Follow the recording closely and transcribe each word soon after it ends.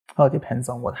Well, it depends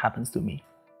on what happens to me.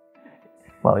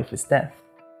 Well, if it's death,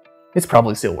 it's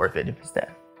probably still worth it if it's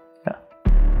death. Yeah.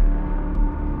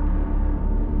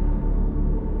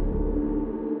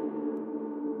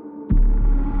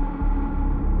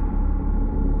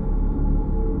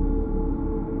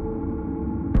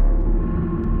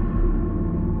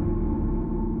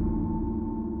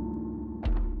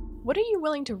 What are you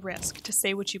willing to risk to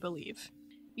say what you believe?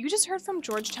 You just heard from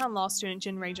Georgetown Law student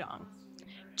Jinrey Zhang.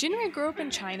 Jinrey grew up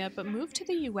in China but moved to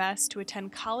the US to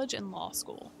attend college and law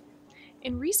school.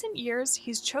 In recent years,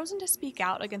 he's chosen to speak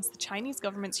out against the Chinese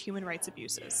government's human rights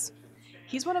abuses.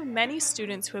 He's one of many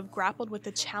students who have grappled with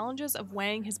the challenges of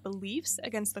weighing his beliefs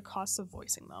against the costs of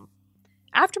voicing them.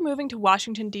 After moving to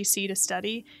Washington, D.C. to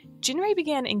study, Jinrey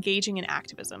began engaging in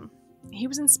activism. He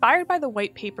was inspired by the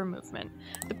White Paper movement,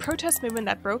 the protest movement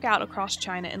that broke out across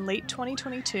China in late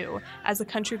 2022 as the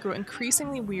country grew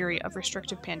increasingly weary of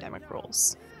restrictive pandemic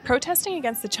rules. Protesting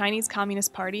against the Chinese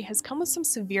Communist Party has come with some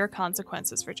severe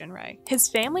consequences for Jinrey. His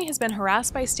family has been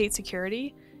harassed by state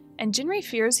security, and Jinrey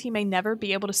fears he may never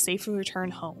be able to safely return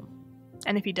home.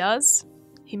 And if he does,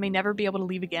 he may never be able to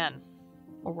leave again,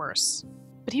 or worse.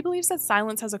 But he believes that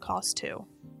silence has a cost too.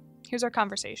 Here's our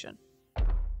conversation.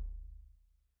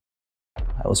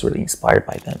 I was really inspired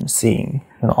by them, seeing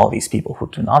all these people who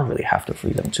do not really have the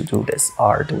freedom to do this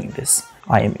are doing this.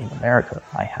 I am in America.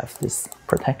 I have this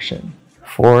protection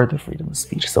for the freedom of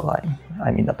speech, so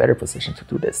I'm in a better position to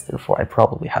do this. Therefore, I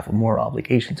probably have a more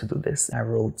obligation to do this. I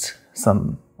wrote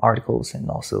some articles and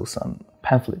also some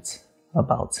pamphlets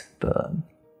about the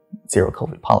zero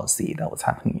COVID policy that was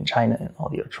happening in China and all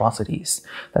the atrocities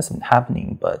that's been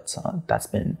happening, but that's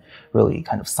been really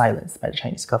kind of silenced by the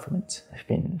Chinese government. I've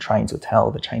been trying to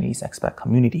tell the Chinese expat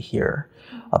community here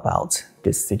about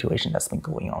this situation that's been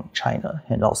going on in China,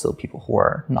 and also people who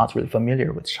are not really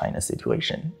familiar with China's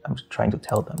situation. I'm trying to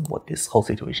tell them what this whole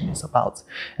situation is about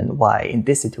and why in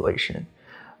this situation,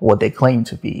 what they claim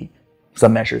to be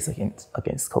some measures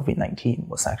against COVID-19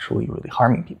 was actually really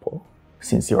harming people.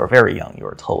 Since you're very young,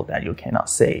 you're told that you cannot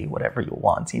say whatever you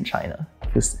want in China.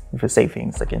 If you say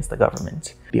things against the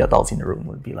government, the adults in the room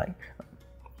would be like,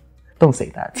 don't say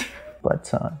that.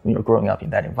 But when you're growing up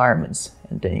in that environment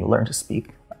and then you learn to speak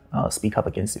up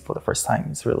against it for the first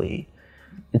time,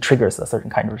 it triggers a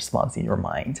certain kind of response in your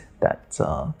mind that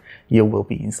you will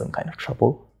be in some kind of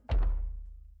trouble.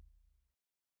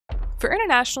 For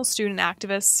international student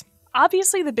activists,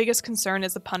 obviously the biggest concern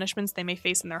is the punishments they may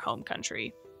face in their home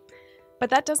country. But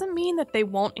that doesn't mean that they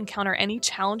won't encounter any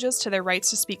challenges to their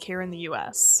rights to speak here in the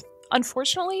US.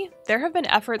 Unfortunately, there have been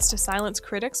efforts to silence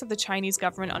critics of the Chinese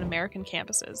government on American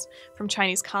campuses, from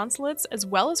Chinese consulates as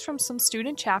well as from some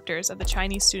student chapters of the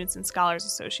Chinese Students and Scholars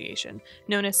Association,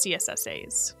 known as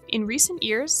CSSAs. In recent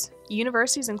years,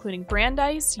 universities including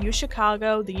Brandeis,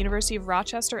 UChicago, the University of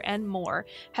Rochester, and more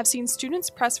have seen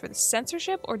students press for the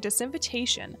censorship or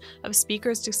disinvitation of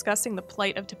speakers discussing the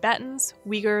plight of Tibetans,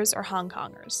 Uyghurs, or Hong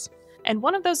Kongers. And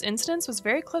one of those incidents was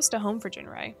very close to home for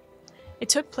Jinrey. It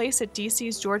took place at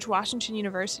DC's George Washington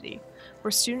University,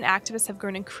 where student activists have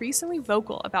grown increasingly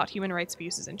vocal about human rights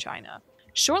abuses in China.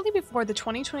 Shortly before the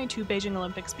 2022 Beijing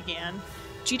Olympics began,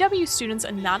 GW students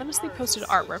anonymously posted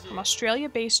artwork from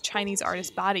Australia-based Chinese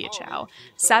artist Badia Chow,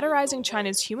 satirizing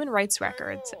China's human rights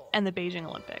records and the Beijing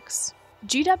Olympics.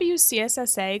 GW's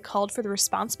CSSA called for the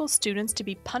responsible students to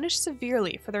be punished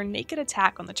severely for their naked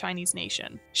attack on the Chinese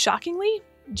nation. Shockingly,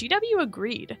 GW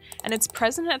agreed, and its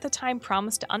president at the time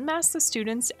promised to unmask the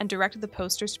students and directed the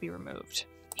posters to be removed.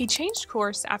 He changed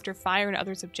course after Fire and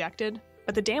others objected,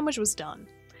 but the damage was done.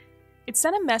 It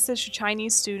sent a message to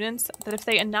Chinese students that if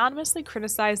they anonymously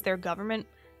criticize their government,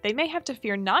 they may have to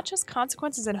fear not just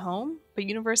consequences at home, but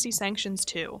university sanctions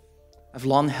too. I've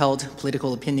long held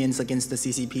political opinions against the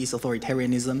CCP's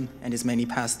authoritarianism and its many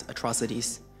past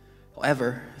atrocities.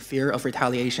 However, fear of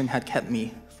retaliation had kept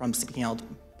me from speaking out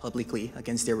publicly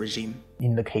against their regime.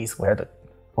 In the case where the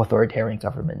authoritarian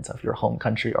government of your home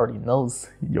country already knows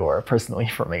your personal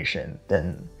information,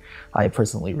 then I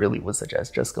personally really would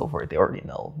suggest just go for it. They already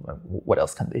know. What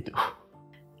else can they do?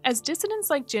 As dissidents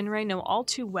like Jinrey know all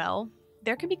too well,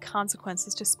 there can be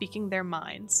consequences to speaking their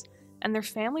minds, and their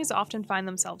families often find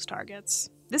themselves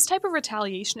targets. This type of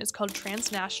retaliation is called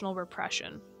transnational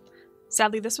repression.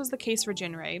 Sadly, this was the case for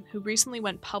Jinrey, who recently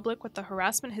went public with the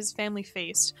harassment his family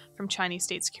faced from Chinese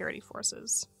state security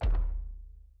forces.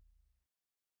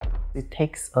 It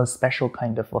takes a special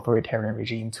kind of authoritarian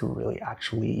regime to really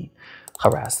actually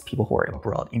harass people who are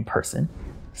abroad in person.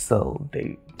 So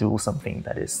they do something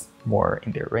that is more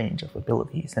in their range of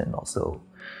abilities and also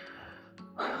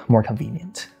more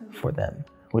convenient for them,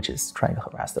 which is trying to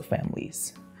harass the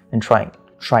families and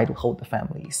try to hold the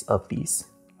families of these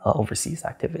overseas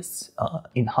activists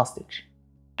in hostage.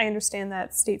 I understand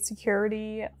that state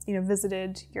security,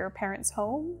 visited your parents'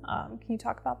 home. Can you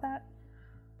talk about that?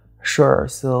 Sure.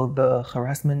 So the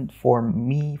harassment for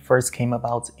me first came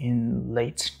about in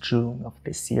late June of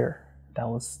this year. That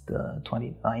was the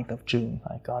 29th of June.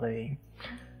 I got a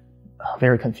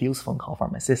very confused phone call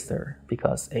from my sister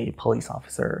because a police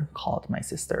officer called my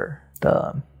sister.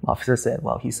 The officer said,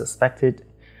 well, he's suspected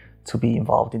to be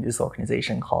involved in this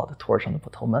organization called Torch on the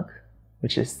Potomac,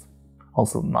 which is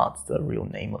also not the real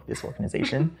name of this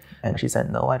organization. And she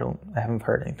said, no, I haven't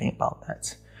heard anything about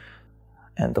that.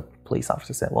 And the police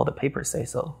officer said, well, the papers say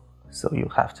so. So you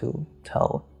have to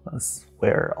tell us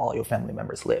where all your family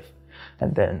members live.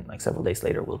 And then like several days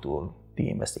later, we'll do the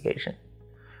investigation.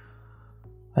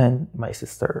 And my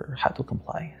sister had to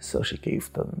comply. So she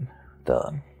gave them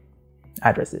the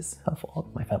addresses of all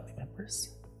my family members.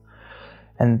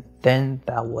 And then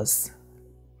that was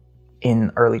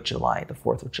in early July, the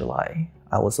 4th of July.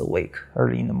 I was awake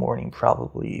early in the morning,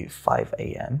 probably 5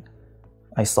 a.m.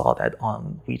 I saw that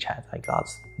on WeChat, I got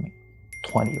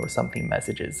 20 or something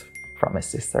messages from my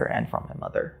sister and from my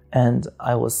mother. And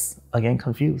I was again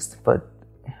confused,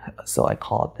 so I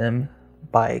called them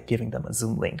by giving them a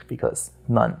Zoom link because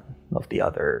none of the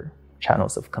other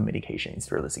channels of communication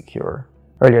is really secure.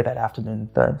 Earlier that afternoon,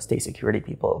 the state security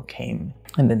people came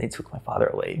and then they took my father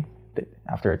away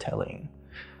after telling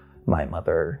my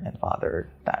mother and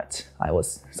father that I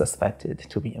was suspected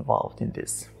to be involved in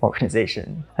this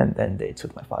organization. And then they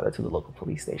took my father to the local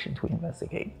police station to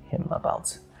investigate him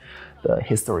about the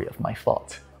history of my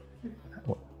thought.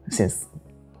 Since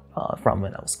from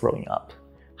when I was growing up,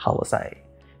 how was I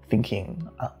thinking,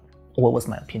 what was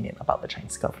my opinion about the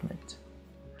Chinese government?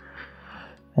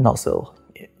 And also,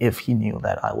 if he knew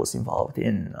that I was involved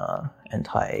in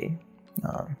anti-Chinese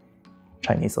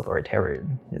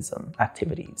authoritarianism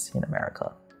activities in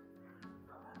America.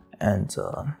 And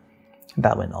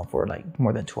that went on for like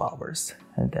more than 2 hours.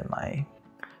 And then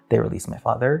they released my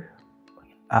father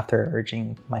after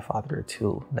urging my father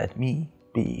to let me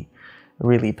be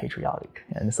really patriotic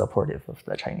and supportive of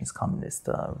the Chinese communist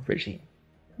regime.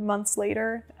 Months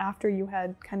later, after you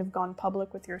had kind of gone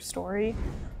public with your story,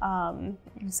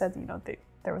 you said,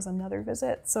 there was another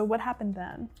visit. So what happened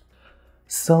then?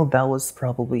 So that was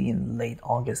probably in late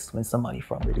August when somebody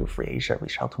from Radio Free Asia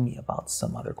reached out to me about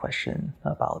some other question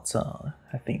about,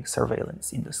 I think,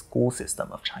 surveillance in the school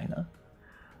system of China.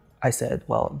 I said,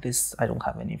 well, I don't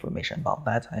have any information about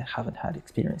that. I haven't had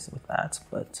experience with that,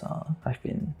 but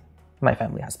my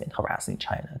family has been harassed in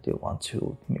China. Do you want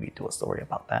to maybe do a story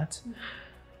about that? Mm-hmm.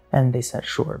 And they said,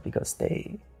 sure, because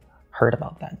they heard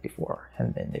about that before.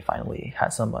 And then they finally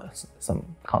had some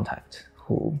contact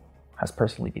who has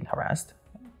personally been harassed,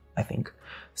 I think.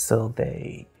 So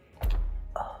they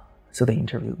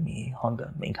interviewed me on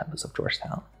the main campus of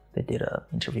Georgetown. They did an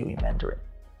interview in Mandarin.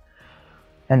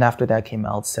 And after that came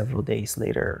out several days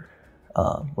later,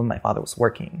 when my father was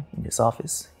working in his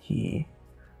office, he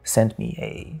sent me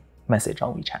a message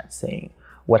on WeChat saying,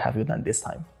 what have you done this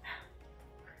time?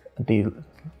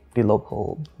 The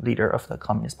local leader of the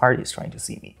Communist Party is trying to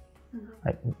see me. Mm-hmm.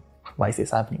 Like, why is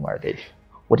this happening? What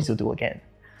did you do again?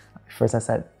 First I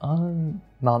said,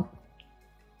 not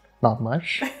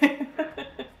much.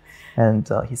 And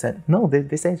he said, no,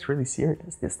 they say it's really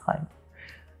serious this time.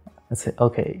 I said,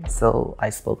 okay. So I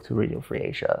spoke to Radio Free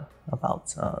Asia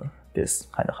about this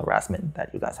kind of harassment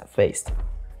that you guys have faced.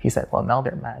 He said, well, now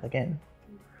they're mad again.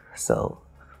 So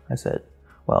I said,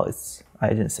 well, I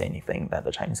didn't say anything that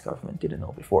the Chinese government didn't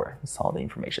know before. It's all the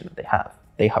information that they have.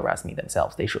 They harass me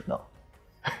themselves. They should know.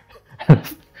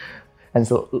 And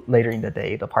so later in the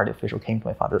day, the party official came to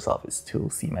my father's office to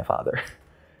see my father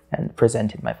and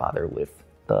presented my father with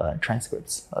the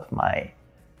transcripts of my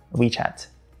WeChat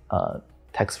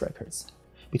text records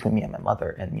between me and my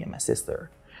mother and me and my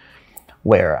sister,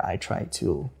 where I tried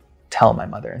to tell my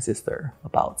mother and sister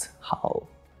about how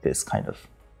this kind of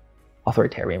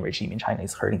authoritarian regime in China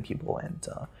is hurting people, and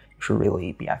you should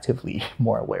really be actively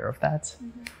more aware of that.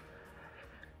 Mm-hmm.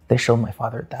 They showed my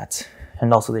father that,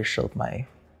 and also they showed my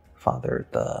father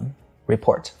the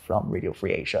report from Radio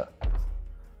Free Asia,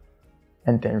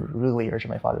 and then really urged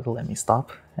my father to let me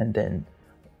stop, and then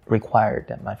required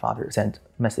that my father send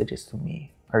messages to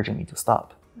me urging me to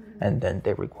stop. Mm-hmm. And then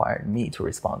they required me to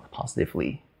respond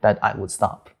positively that I would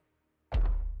stop.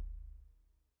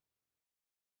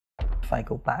 If I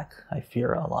go back, I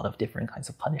fear a lot of different kinds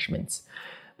of punishments,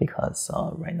 because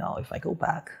right now, if I go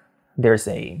back, there's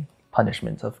a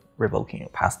punishment of revoking your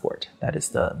passport. That is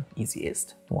the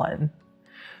easiest one.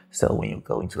 So when you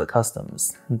go into the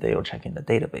customs, they'll check in the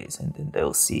database and then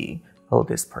they'll see, oh,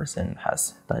 this person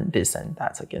has done this and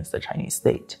that against the Chinese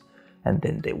state. And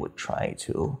then they would try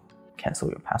to cancel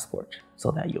your passport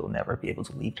so that you'll never be able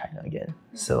to leave China again.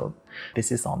 So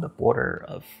this is on the border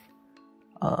of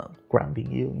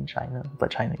grounding you in China.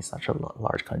 But China is such a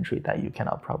large country that you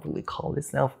cannot probably call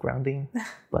itself grounding,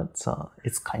 but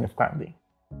it's kind of grounding.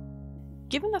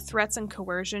 Given the threats and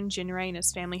coercion Jinrey and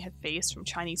his family have faced from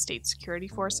Chinese state security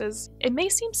forces, it may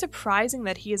seem surprising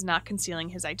that he is not concealing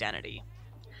his identity.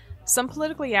 Some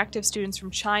politically active students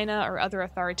from China or other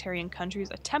authoritarian countries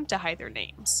attempt to hide their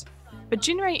names. But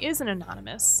Jinrey isn't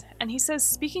anonymous, and he says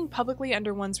speaking publicly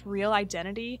under one's real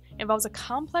identity involves a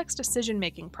complex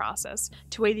decision-making process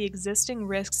to weigh the existing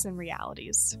risks and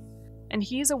realities. And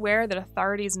he is aware that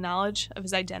authorities' knowledge of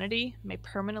his identity may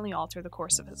permanently alter the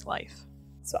course of his life.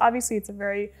 So obviously it's a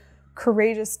very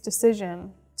courageous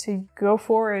decision to go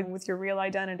forward with your real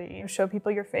identity, show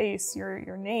people your face,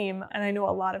 your name. And I know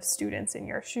a lot of students in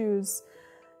your shoes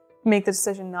make the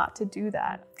decision not to do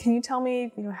that. Can you tell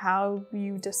me, how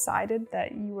you decided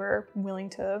that you were willing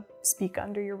to speak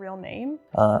under your real name?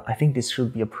 I think this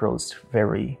should be approached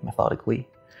very methodically.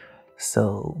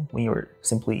 So when you're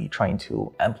simply trying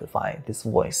to amplify this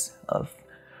voice of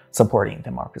supporting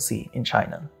democracy in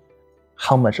China,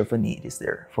 how much of a need is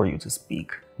there for you to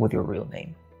speak with your real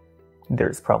name?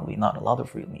 There's probably not a lot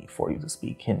of real need for you to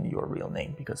speak in your real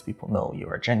name because people know you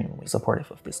are genuinely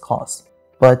supportive of this cause.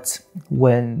 But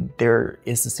when there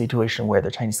is a situation where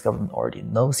the Chinese government already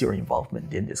knows your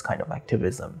involvement in this kind of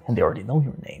activism and they already know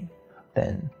your name,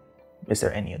 then is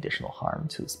there any additional harm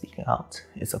to speaking out?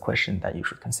 It's a question that you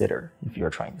should consider if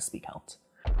you're trying to speak out.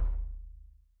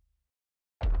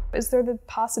 Is there the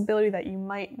possibility that you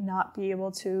might not be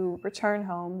able to return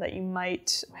home, that you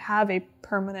might have a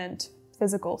permanent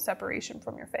physical separation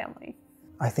from your family?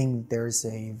 I think there's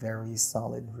a very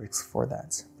solid risk for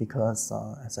that because,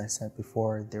 as I said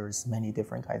before, there's many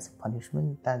different kinds of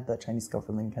punishment that the Chinese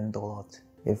government can dole out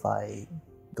if I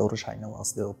go to China while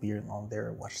still being on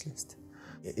their watch list.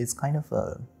 It's kind of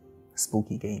a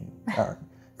spooky game.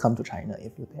 Come to China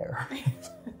if you're there.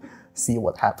 See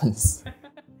what happens.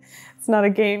 It's not a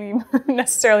game you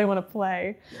necessarily want to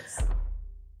play. Yes.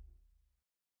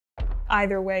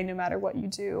 Either way, no matter what you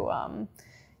do,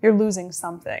 you're losing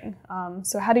something.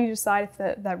 So how do you decide if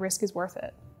that risk is worth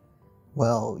it?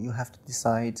 Well, you have to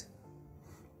decide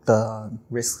the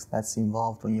risk that's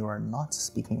involved when you are not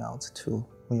speaking out too.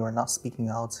 When you are not speaking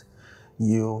out,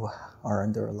 you are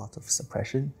under a lot of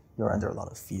suppression, you're under a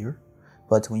lot of fear.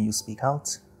 But when you speak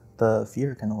out, the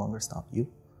fear can no longer stop you.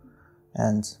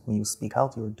 And when you speak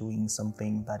out, you're doing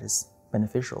something that is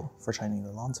beneficial for China in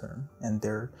the long term. And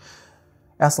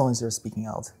as long as you're speaking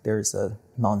out, there's a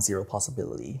non-zero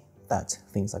possibility that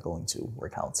things are going to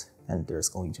work out and there's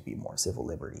going to be more civil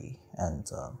liberty and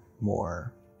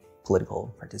more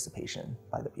political participation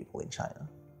by the people in China.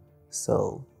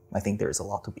 So I think there's a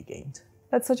lot to be gained.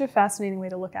 That's such a fascinating way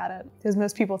to look at it, because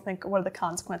most people think, what are the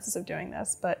consequences of doing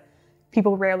this? But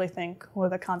people rarely think, what are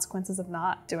the consequences of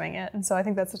not doing it? And so I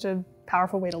think that's such a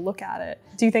powerful way to look at it.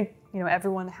 Do you think,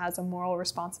 everyone has a moral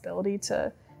responsibility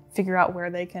to figure out where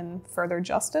they can further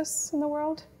justice in the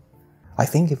world? I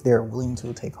think if they're willing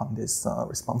to take on this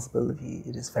responsibility,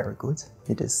 it is very good.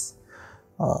 It is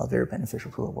very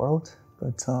beneficial to the world.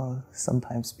 But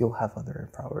sometimes people have other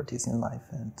priorities in life,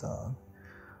 and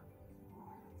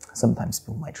sometimes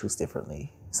people might choose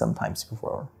differently. Sometimes people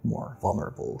are more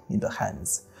vulnerable in the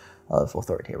hands of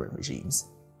authoritarian regimes.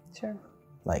 Sure.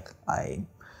 Like I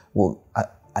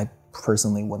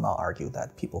personally would not argue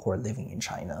that people who are living in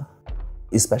China,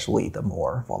 especially the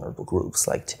more vulnerable groups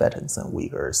like Tibetans and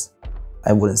Uyghurs,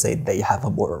 I wouldn't say they have a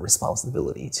moral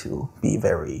responsibility to be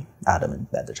very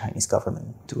adamant that the Chinese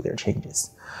government do their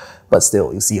changes. But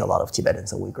still, you see a lot of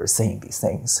Tibetans and Uyghurs saying these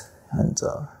things. And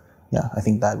I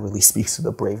think that really speaks to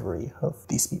the bravery of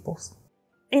these peoples.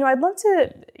 I'd love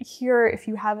to hear if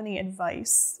you have any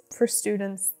advice for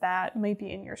students that might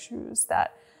be in your shoes,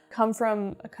 that come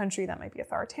from a country that might be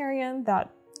authoritarian,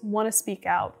 that want to speak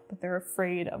out, but they're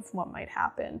afraid of what might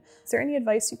happen. Is there any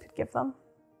advice you could give them?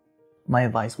 My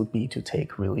advice would be to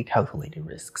take really calculated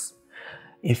risks.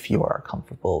 If you are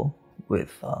comfortable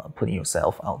with putting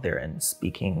yourself out there and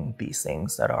speaking these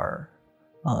things that are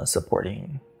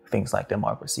supporting things like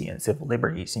democracy and civil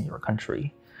liberties in your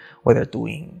country, whether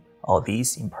doing all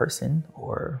these in person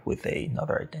or with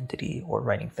another identity or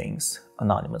writing things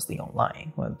anonymously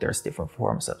online, well, there's different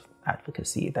forms of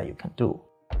advocacy that you can do.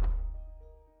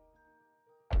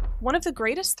 One of the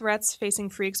greatest threats facing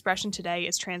free expression today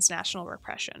is transnational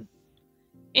repression.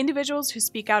 Individuals who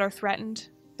speak out are threatened,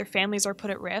 their families are put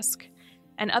at risk,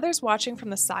 and others watching from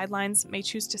the sidelines may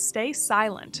choose to stay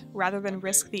silent rather than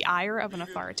risk the ire of an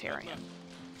authoritarian.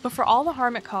 But for all the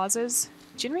harm it causes,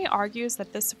 Jinrey argues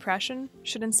that this suppression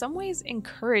should in some ways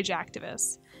encourage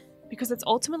activists, because it's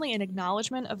ultimately an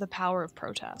acknowledgement of the power of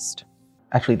protest.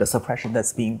 Actually, the suppression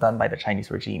that's being done by the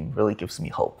Chinese regime really gives me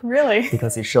hope. Really?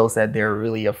 Because it shows that they're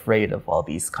really afraid of all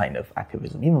these kind of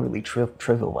activism, even really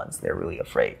trivial ones. They're really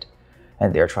afraid.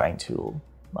 And they're trying to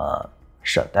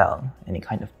shut down any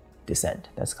kind of dissent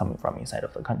that's coming from inside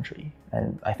of the country.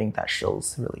 And I think that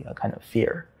shows really a kind of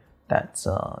fear that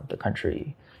the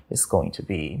country is going to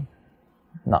be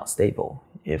not stable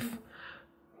if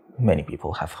many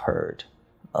people have heard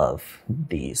of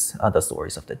these other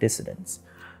stories of the dissidents.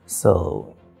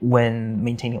 So when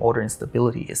maintaining order and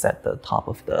stability is at the top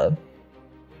of the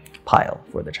pile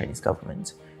for the Chinese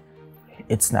government,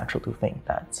 it's natural to think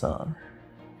that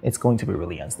it's going to be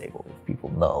really unstable if people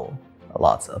know a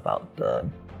lot about the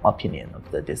opinion of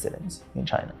the dissidents in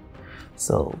China.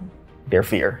 So their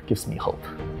fear gives me hope.